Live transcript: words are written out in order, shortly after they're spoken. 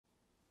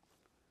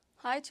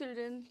Hi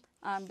children,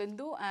 I'm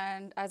Bindu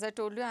and as I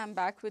told you I am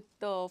back with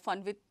the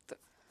Fun with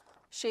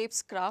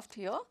Shapes craft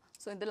here.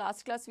 So in the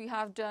last class we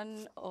have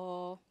done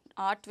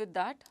art with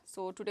that.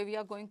 So today we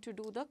are going to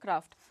do the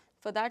craft.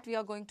 For that we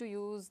are going to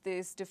use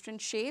these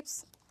different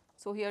shapes.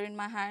 So here in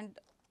my hand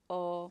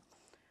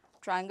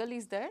triangle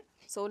is there.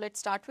 So let's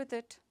start with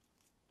it.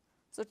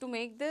 So to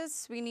make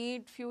this we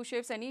need few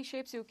shapes, any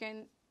shapes you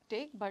can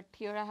take, but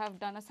here I have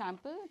done a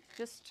sample,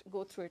 just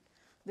go through it.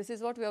 This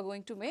is what we are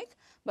going to make,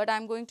 but I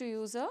am going to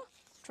use a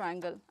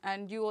triangle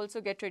and you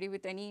also get ready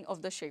with any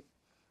of the shape.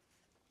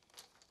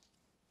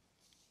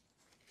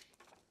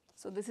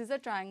 So this is a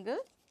triangle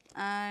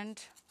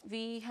and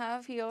we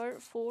have here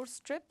 4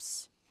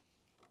 strips.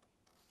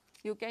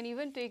 You can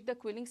even take the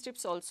quilling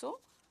strips also.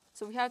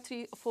 So we have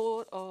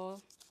 4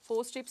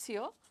 strips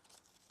here.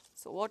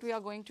 So what we are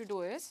going to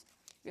do is,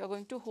 we are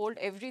going to hold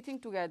everything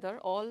together,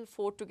 all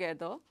 4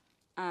 together,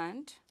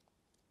 and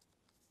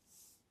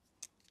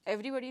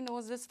everybody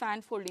knows this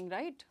fan folding,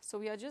 right? So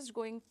we are just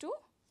going to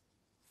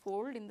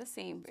fold in the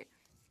same way.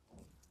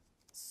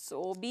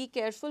 So be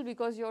careful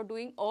because you are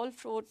doing all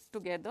 4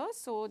 together,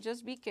 so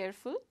just be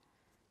careful.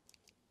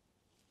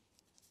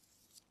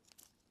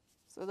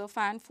 So the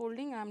fan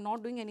folding, I am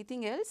not doing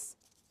anything else,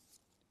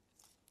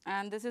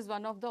 and this is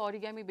one of the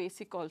origami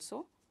basic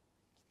also.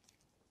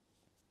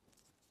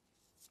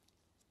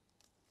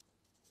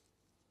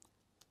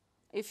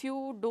 If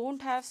you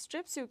don't have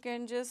strips, you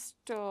can just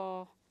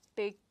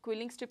take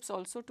quilling strips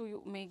also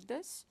to make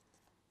this.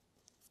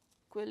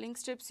 Quilling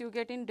strips you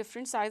get in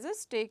different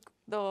sizes, take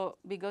the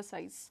bigger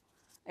size,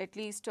 at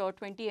least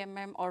 20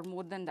 mm or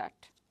more than that.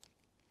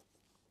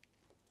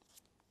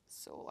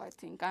 So I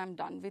think I am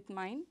done with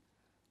mine.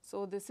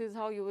 So this is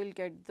how you will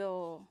get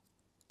the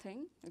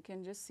thing, you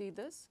can just see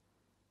this.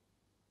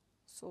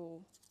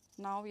 So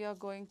now we are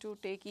going to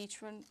take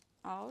each one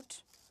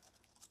out,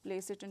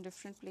 place it in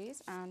different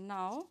place, and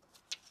now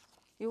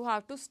you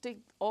have to stick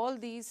all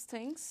these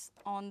things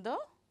on the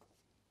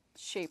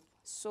shape.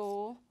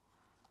 So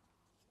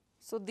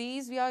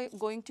these we are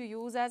going to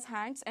use as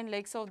hands and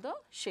legs of the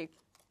shape.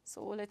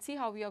 So let's see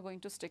how we are going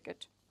to stick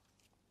it.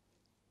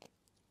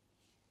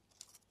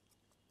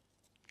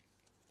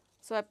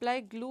 So apply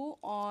glue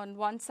on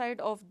one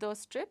side of the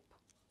strip.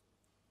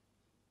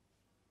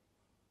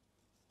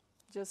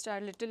 Just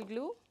add little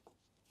glue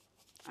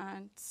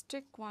and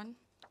stick one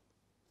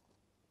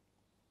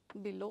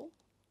below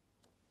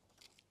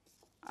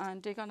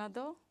and take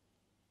another,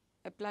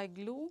 apply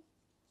glue,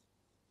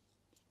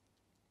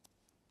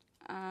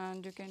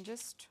 and you can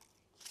just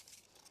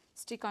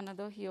stick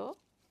another here.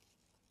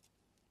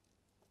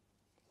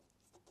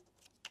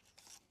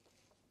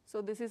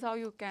 So this is how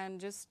you can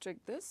just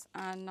stick this,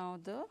 and now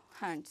the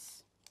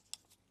hands.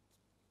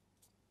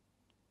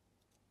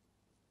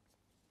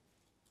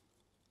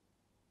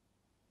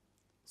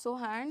 So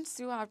hands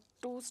you have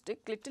to stick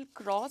little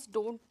cross,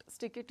 don't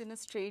stick it in a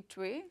straight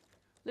way,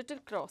 little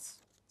cross.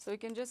 So you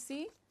can just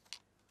see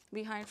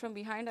from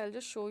behind, I'll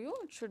just show you,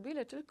 it should be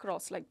little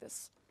cross like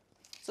this.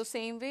 So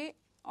same way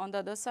on the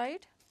other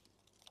side.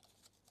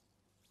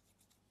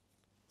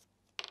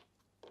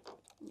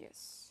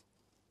 Yes.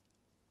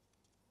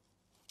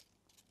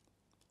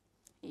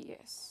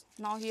 Yes.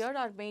 Now here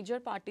our major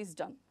part is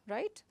done,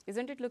 right?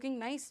 Isn't it looking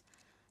nice?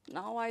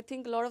 Now I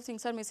think a lot of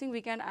things are missing.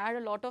 We can add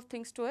a lot of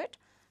things to it.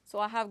 So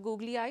I have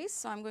googly eyes.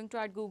 So I'm going to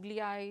add googly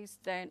eyes,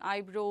 then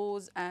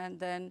eyebrows, and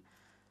then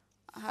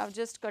I have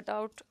just cut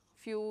out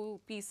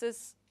few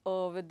pieces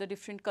with the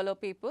different color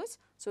papers.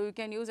 So you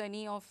can use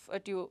any of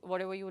it,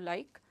 whatever you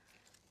like.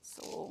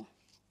 So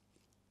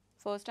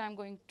first I'm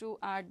going to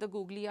add the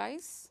googly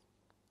eyes.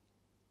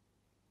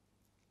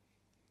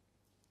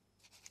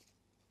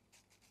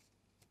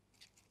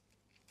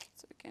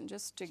 So you can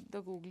just stick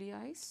the googly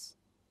eyes.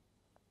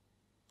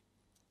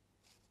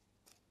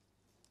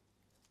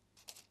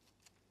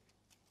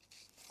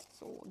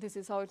 So this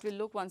is how it will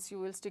look once you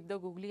will stick the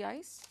googly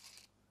eyes.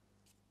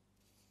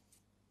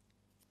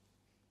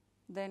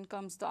 Then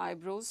comes the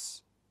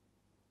eyebrows.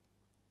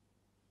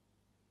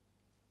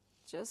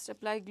 Just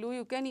apply glue.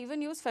 You can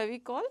even use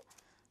Fevicol,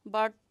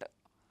 but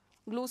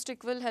glue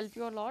stick will help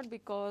you a lot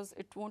because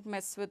it won't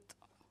mess with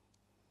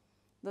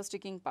the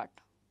sticking part.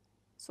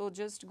 So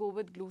just go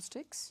with glue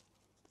sticks.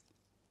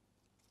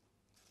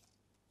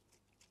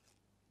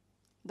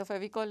 The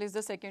Fevicol is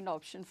the second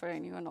option for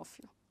any one of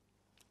you.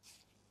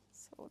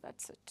 So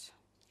that's it.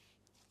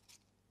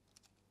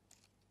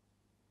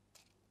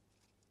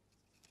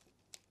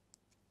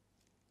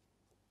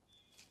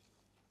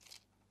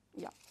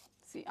 Yeah,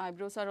 see,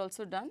 eyebrows are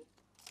also done,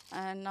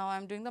 and now I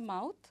am doing the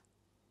mouth.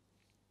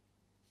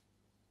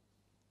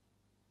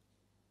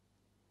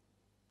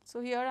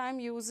 So here I am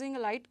using a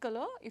light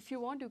color. If you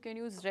want, you can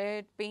use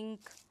red, pink,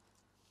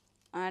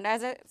 and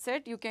as I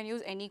said, you can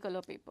use any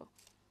color paper.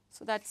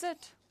 So that's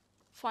it.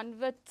 Fun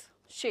with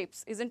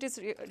shapes. Isn't it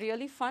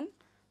really fun?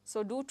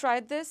 So do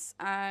try this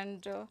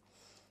and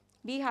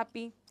be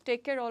happy.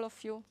 Take care all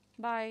of you.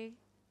 Bye.